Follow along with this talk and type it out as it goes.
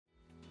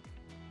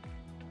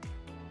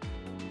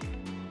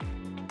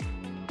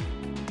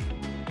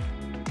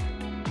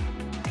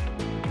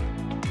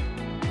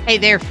Hey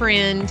there,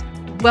 friend.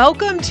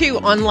 Welcome to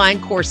Online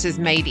Courses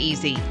Made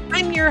Easy.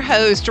 I'm your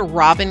host,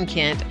 Robin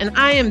Kent, and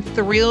I am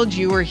thrilled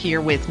you are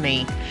here with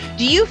me.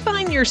 Do you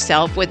find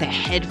yourself with a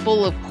head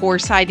full of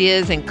course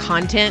ideas and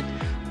content,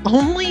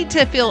 only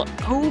to feel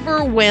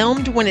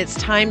overwhelmed when it's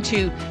time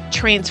to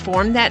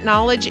transform that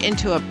knowledge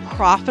into a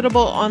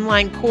profitable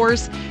online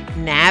course,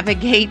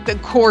 navigate the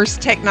course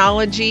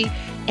technology,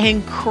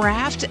 and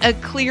craft a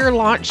clear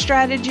launch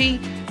strategy?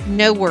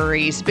 No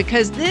worries,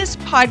 because this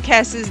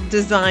podcast is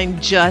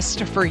designed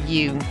just for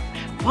you.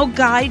 I'll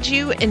guide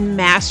you in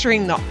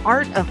mastering the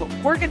art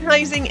of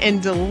organizing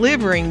and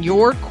delivering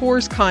your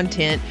course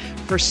content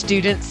for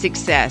student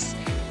success,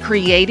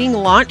 creating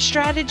launch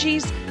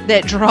strategies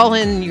that draw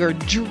in your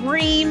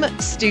dream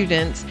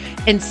students,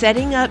 and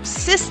setting up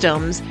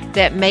systems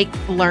that make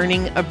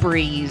learning a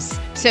breeze.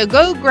 So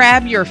go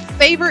grab your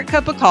favorite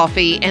cup of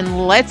coffee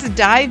and let's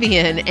dive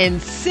in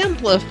and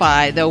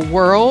simplify the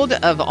world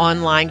of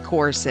online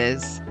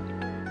courses.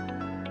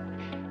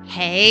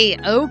 Hey,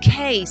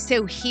 okay,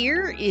 so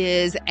here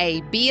is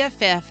a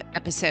BFF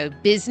episode,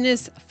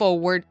 Business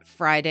Forward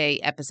Friday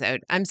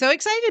episode. I'm so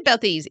excited about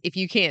these, if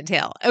you can't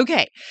tell.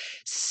 Okay,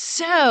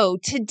 so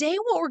today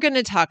what we're going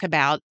to talk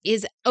about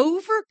is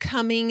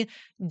overcoming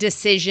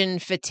decision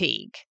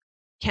fatigue.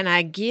 Can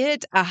I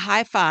get a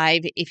high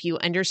five if you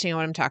understand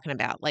what I'm talking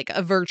about? Like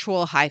a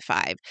virtual high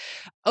five.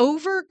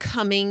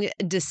 Overcoming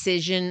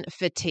decision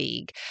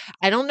fatigue.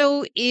 I don't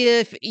know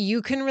if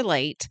you can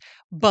relate,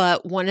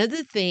 but one of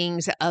the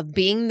things of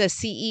being the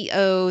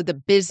CEO,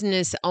 the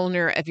business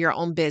owner of your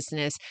own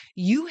business,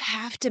 you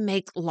have to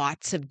make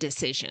lots of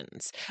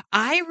decisions.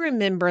 I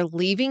remember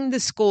leaving the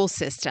school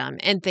system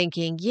and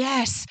thinking,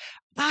 yes,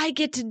 I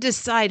get to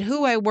decide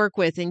who I work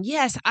with. And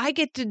yes, I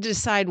get to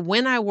decide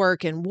when I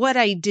work and what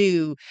I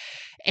do.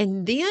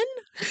 And then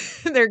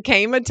there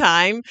came a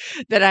time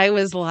that I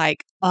was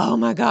like, oh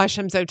my gosh,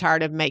 I'm so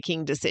tired of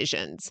making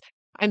decisions.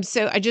 I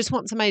just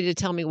want somebody to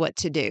tell me what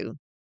to do.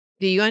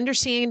 Do you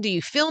understand? Do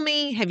you feel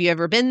me? Have you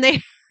ever been there?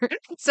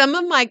 Some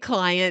of my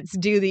clients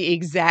do the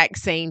exact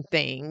same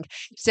thing.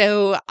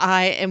 So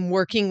I am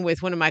working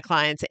with one of my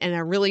clients in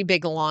a really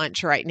big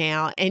launch right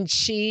now, and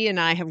she and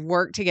I have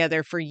worked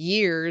together for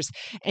years.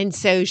 And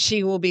so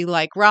she will be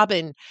like,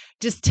 Robin,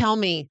 just tell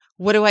me,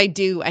 what do I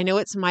do? I know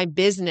it's my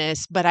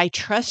business, but I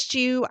trust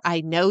you.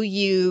 I know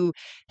you.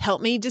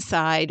 Help me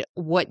decide,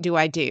 what do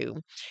I do?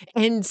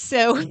 And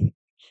so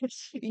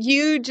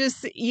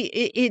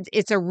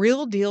it's a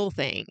real deal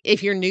thing.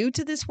 If you're new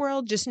to this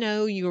world, just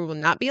know you will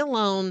not be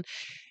alone.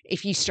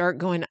 If you start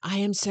going, I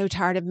am so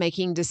tired of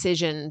making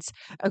decisions.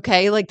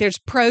 Okay. Like there's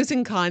pros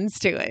and cons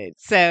to it.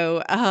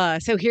 So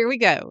here we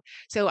go.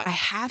 So I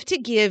have to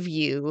give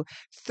you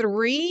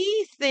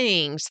three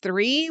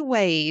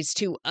ways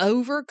to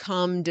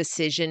overcome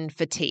decision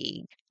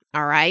fatigue.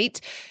 All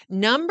right.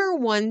 Number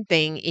one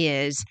thing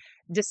is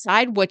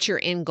decide what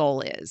your end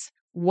goal is.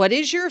 What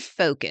is your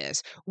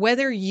focus?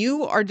 Whether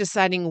you are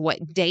deciding what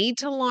day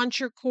to launch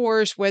your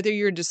course, whether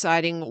you're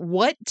deciding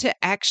what to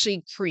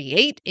actually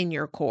create in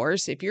your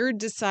course, if you're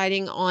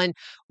deciding on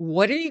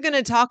what are you going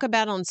to talk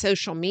about on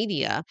social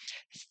media,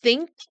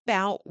 think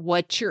about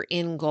what your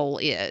end goal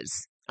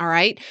is. All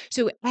right.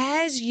 So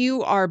as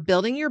you are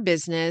building your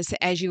business,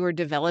 as you are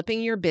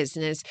developing your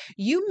business,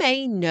 you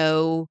may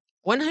know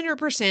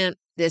 100%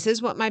 this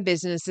is what my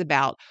business is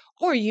about.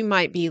 Or you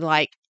might be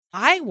like,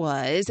 I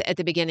was at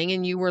the beginning,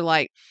 and you were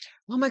like,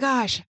 oh my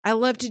gosh, I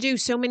love to do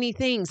so many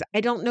things.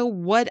 I don't know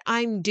what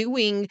I'm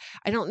doing.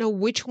 I don't know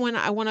which one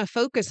I want to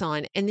focus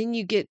on. And then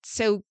you get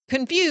so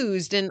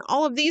confused and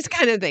all of these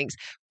kind of things.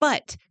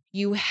 But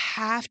you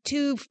have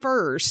to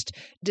first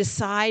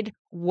decide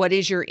what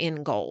is your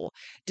end goal.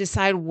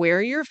 Decide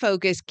where you're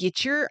focused.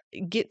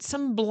 Get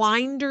some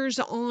blinders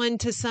on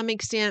to some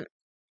extent,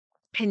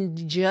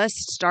 and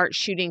just start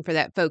shooting for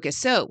that focus.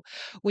 So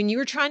when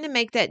you're trying to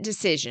make that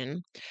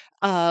decision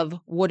of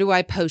what do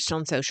I post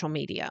on social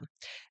media,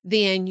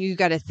 then you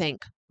got to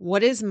think,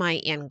 what is my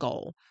end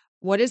goal?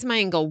 What is my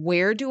end goal?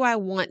 Where do I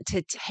want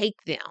to take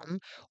them?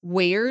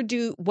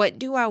 What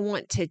do I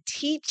want to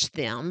teach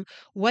them?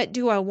 What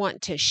do I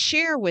want to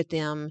share with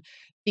them?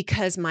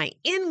 Because my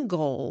end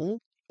goal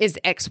is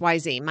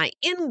XYZ. My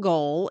end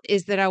goal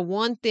is that I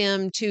want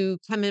them to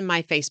come in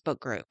my Facebook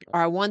group,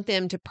 or I want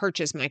them to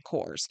purchase my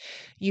course.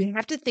 You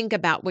have to think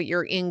about what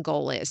your end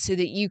goal is so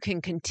that you can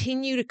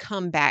continue to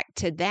come back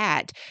to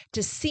that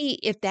to see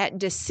if that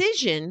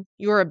decision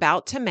you're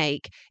about to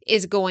make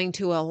is going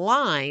to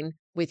align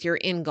with your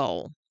end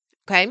goal.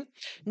 Okay.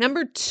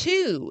 Number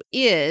 2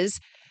 is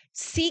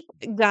seek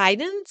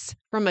guidance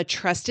from a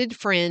trusted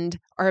friend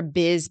or a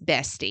biz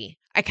bestie.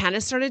 I kind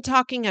of started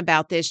talking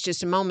about this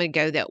just a moment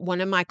ago, that one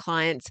of my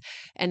clients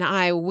and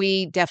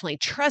we definitely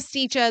trust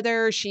each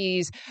other.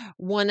 She's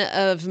one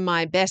of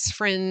my best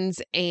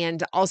friends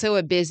and also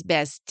a biz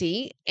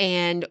bestie,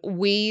 and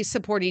we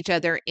support each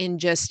other in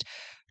just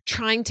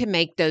trying to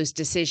make those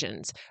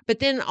decisions. But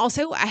then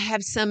also, I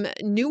have some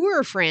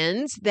newer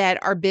friends that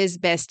are biz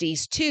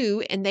besties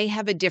too, and they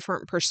have a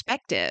different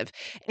perspective.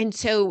 And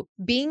so,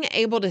 being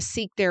able to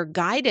seek their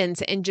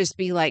guidance and just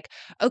be like,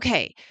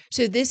 okay,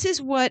 so this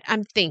is what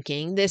I'm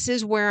thinking, this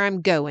is where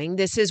I'm going,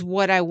 this is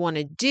what I want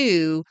to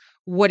do.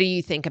 What do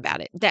you think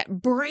about it? That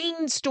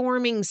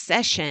brainstorming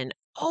session.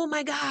 Oh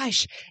my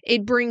gosh,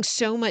 it brings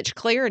so much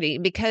clarity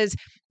because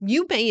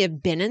you may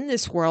have been in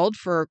this world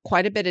for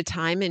quite a bit of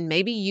time and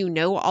maybe you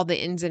know all the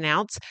ins and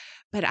outs,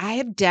 but I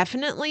have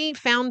definitely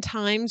found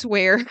times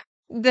where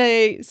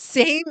the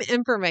same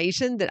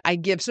information that I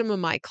give some of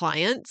my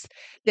clients,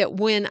 that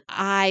when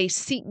I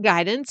seek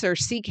guidance or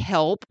seek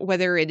help,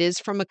 whether it is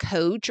from a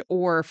coach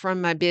or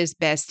from my biz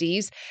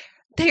besties,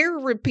 they're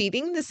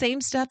repeating the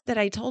same stuff that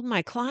I told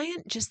my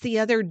client just the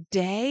other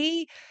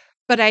day,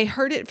 but I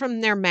heard it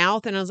from their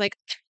mouth and I was like,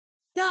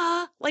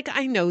 duh, like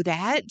I know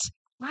that.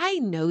 I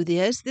know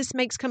this. This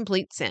makes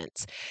complete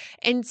sense.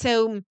 And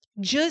so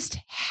just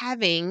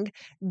having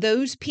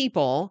those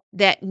people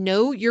that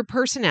know your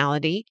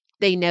personality,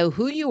 they know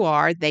who you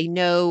are, they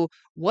know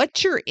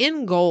what your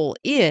end goal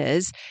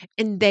is,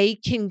 and they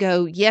can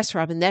go, yes,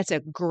 Robin, that's a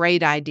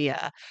great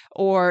idea.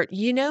 Or,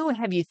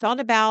 have you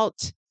thought about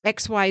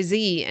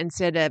XYZ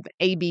instead of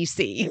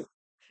ABC?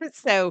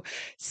 So,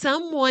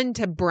 someone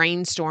to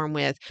brainstorm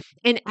with.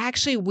 And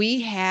actually,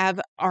 we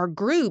have our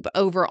group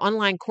over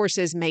Online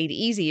Courses Made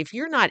Easy. If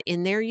you're not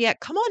in there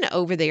yet, come on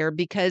over there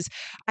because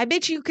I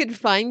bet you could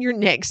find your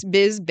next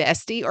biz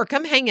bestie or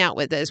come hang out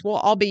with us. We'll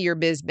all be your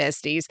biz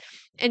besties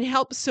and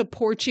help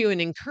support you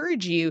and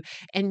encourage you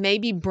and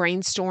maybe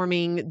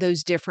brainstorming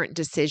those different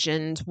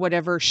decisions,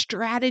 whatever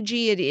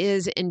strategy it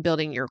is in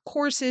building your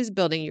courses,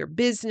 building your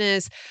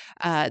business,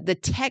 the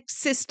tech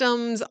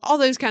systems, all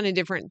those kind of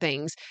different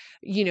things,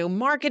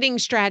 marketing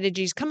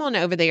strategies. Come on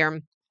over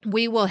there.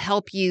 We will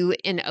help you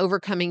in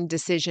overcoming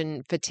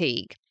decision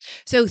fatigue.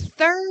 So,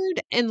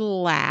 third and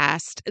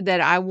last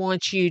that I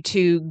want you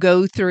to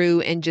go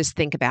through and just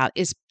think about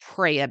is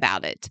pray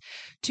about it.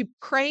 To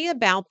pray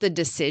about the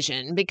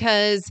decision,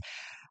 because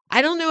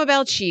I don't know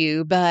about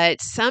you,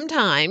 but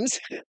sometimes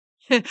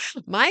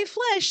my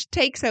flesh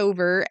takes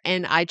over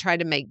and I try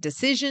to make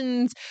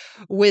decisions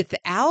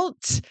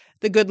without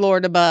the good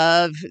Lord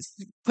above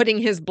putting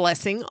his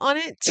blessing on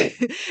it.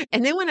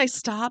 And then when I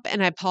stop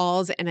and I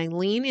pause and I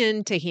lean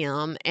into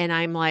him and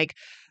I'm like,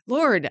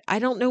 Lord, I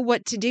don't know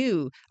what to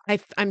do.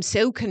 I'm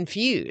so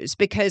confused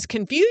because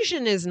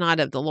confusion is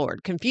not of the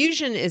Lord.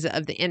 Confusion is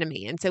of the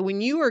enemy. And so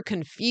when you are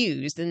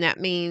confused, then that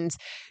means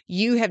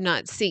you have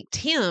not sought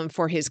him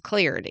for his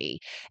clarity.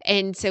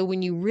 And so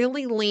when you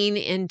really lean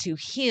into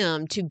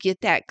him to get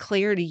that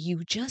clarity,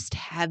 you just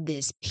have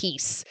this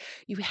peace.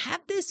 You have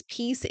this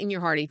peace in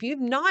your heart. If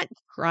you've not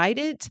tried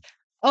it,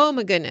 oh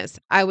my goodness,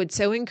 I would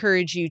so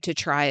encourage you to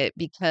try it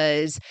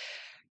because,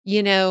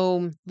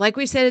 like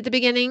we said at the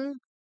beginning,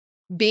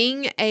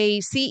 being a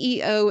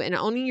CEO and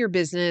owning your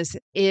business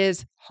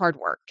is hard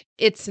work.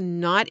 It's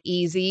not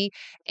easy.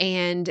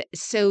 And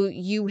so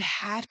you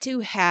have to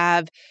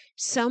have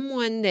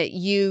someone that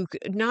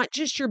not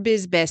just your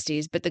biz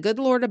besties, but the good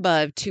Lord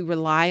above to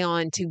rely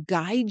on to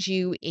guide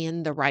you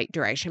in the right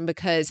direction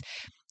because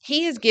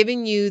he has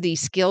given you these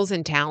skills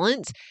and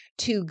talents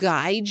to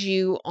guide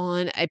you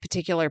on a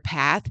particular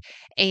path.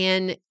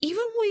 And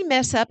even when we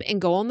mess up and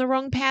go on the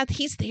wrong path,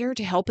 he's there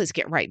to help us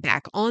get right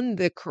back on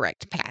the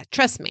correct path.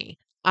 Trust me.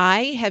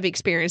 I have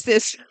experienced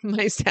this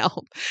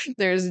myself.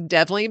 There's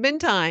definitely been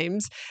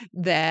times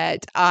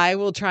that I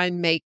will try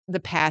and make the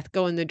path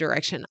go in the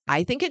direction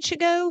I think it should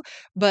go,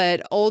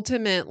 but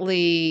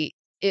ultimately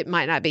it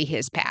might not be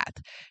his path.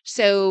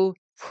 So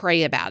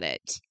pray about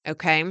it.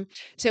 Okay.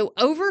 So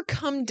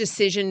overcome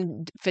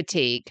decision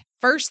fatigue.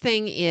 First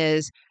thing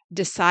is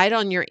decide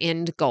on your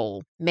end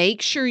goal.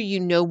 Make sure you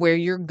know where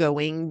you're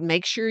going.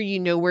 Make sure you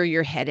know where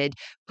you're headed.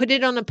 Put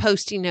it on a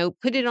post-it note,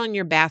 put it on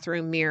your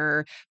bathroom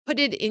mirror, put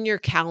it in your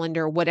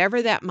calendar,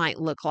 whatever that might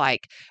look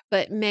like.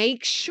 But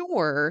make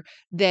sure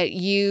that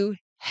you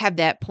have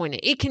that point.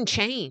 It can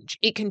change.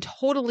 It can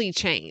totally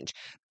change.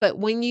 But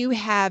when you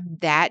have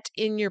that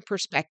in your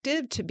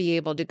perspective to be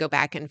able to go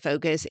back and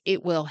focus,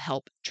 it will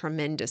help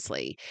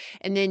tremendously.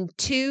 And then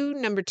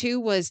number two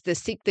was the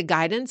seek the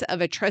guidance of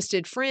a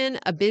trusted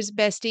friend, a biz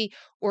bestie,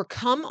 or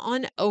come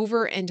on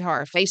over into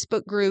our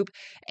Facebook group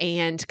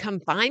and come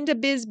find a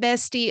biz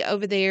bestie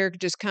over there.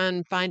 Just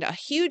come find a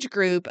huge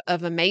group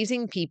of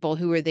amazing people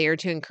who are there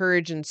to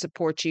encourage and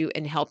support you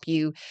and help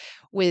you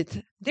with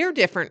their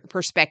different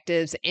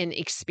perspectives and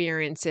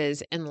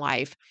experiences in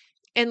life.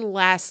 And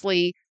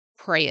lastly,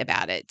 pray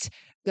about it.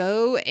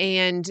 Go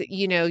and,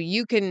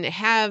 you can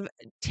have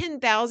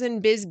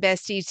 10,000 biz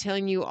besties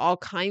telling you all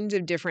kinds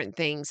of different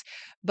things,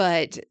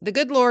 but the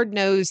good Lord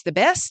knows the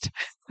best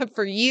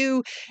for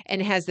you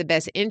and has the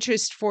best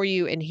interest for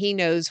you. And he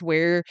knows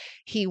where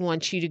he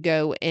wants you to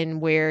go and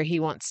where he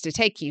wants to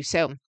take you.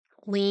 So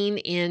lean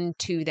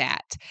into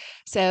that.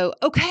 So,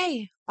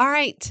 okay. All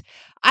right.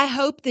 I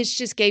hope this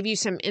just gave you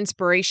some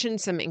inspiration,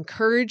 some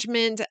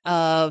encouragement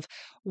of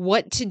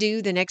what to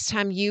do the next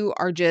time you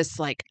are just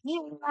like, yeah,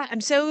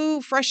 I'm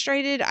so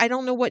frustrated. I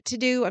don't know what to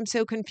do. I'm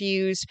so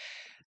confused.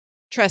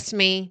 Trust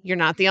me, you're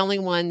not the only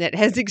one that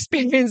has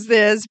experienced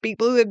this.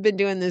 People who have been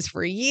doing this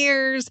for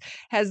years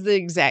has the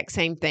exact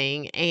same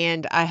thing.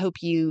 And I hope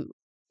you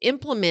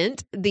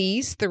implement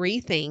these 3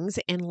 things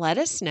and let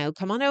us know.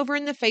 Come on over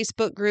in the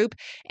Facebook group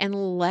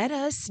and let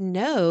us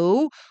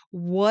know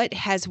what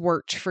has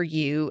worked for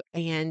you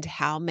and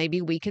how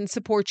maybe we can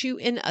support you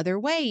in other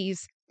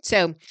ways.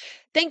 So,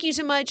 thank you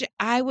so much.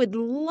 I would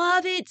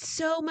love it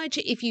so much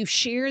if you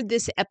shared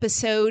this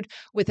episode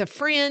with a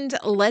friend.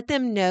 Let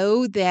them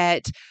know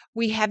that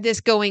we have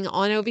this going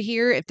on over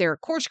here. If they're a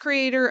course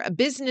creator, a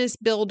business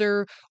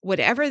builder,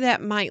 whatever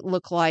that might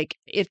look like,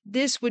 if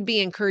this would be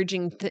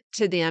encouraging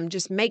to them,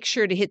 just make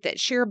sure to hit that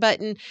share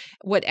button,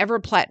 whatever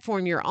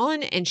platform you're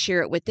on, and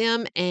share it with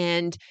them,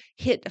 and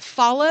hit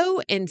follow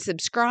and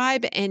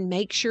subscribe, and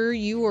make sure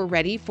you are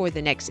ready for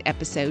the next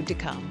episode to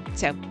come.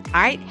 So, all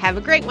right, have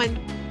a great one.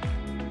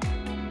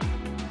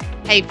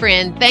 Hey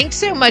friend, thanks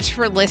so much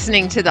for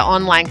listening to the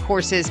Online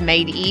Courses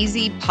Made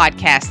Easy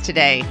podcast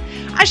today.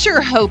 I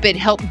sure hope it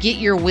helped get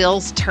your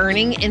wheels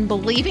turning and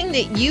believing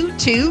that you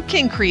too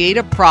can create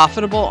a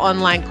profitable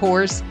online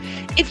course.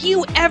 If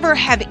you ever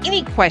have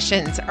any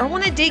questions or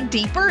want to dig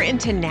deeper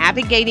into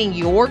navigating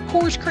your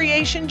course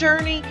creation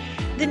journey,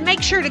 then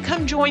make sure to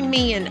come join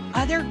me and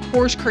other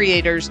course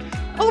creators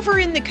over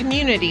in the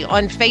community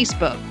on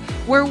Facebook,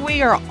 where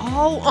we are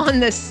all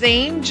on the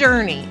same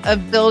journey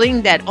of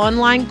building that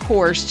online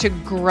course to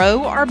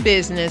grow our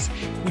business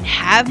and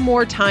have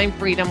more time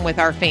freedom with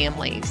our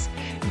families.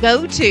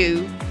 Go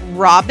to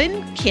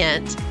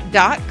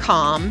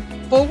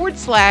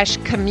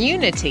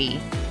robinkent.com/community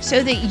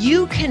so that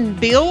you can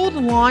build,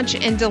 launch,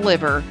 and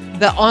deliver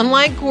the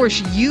online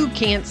course you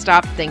can't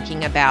stop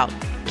thinking about.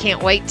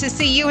 Can't wait to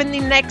see you in the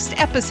next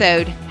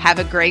episode. Have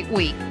a great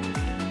week.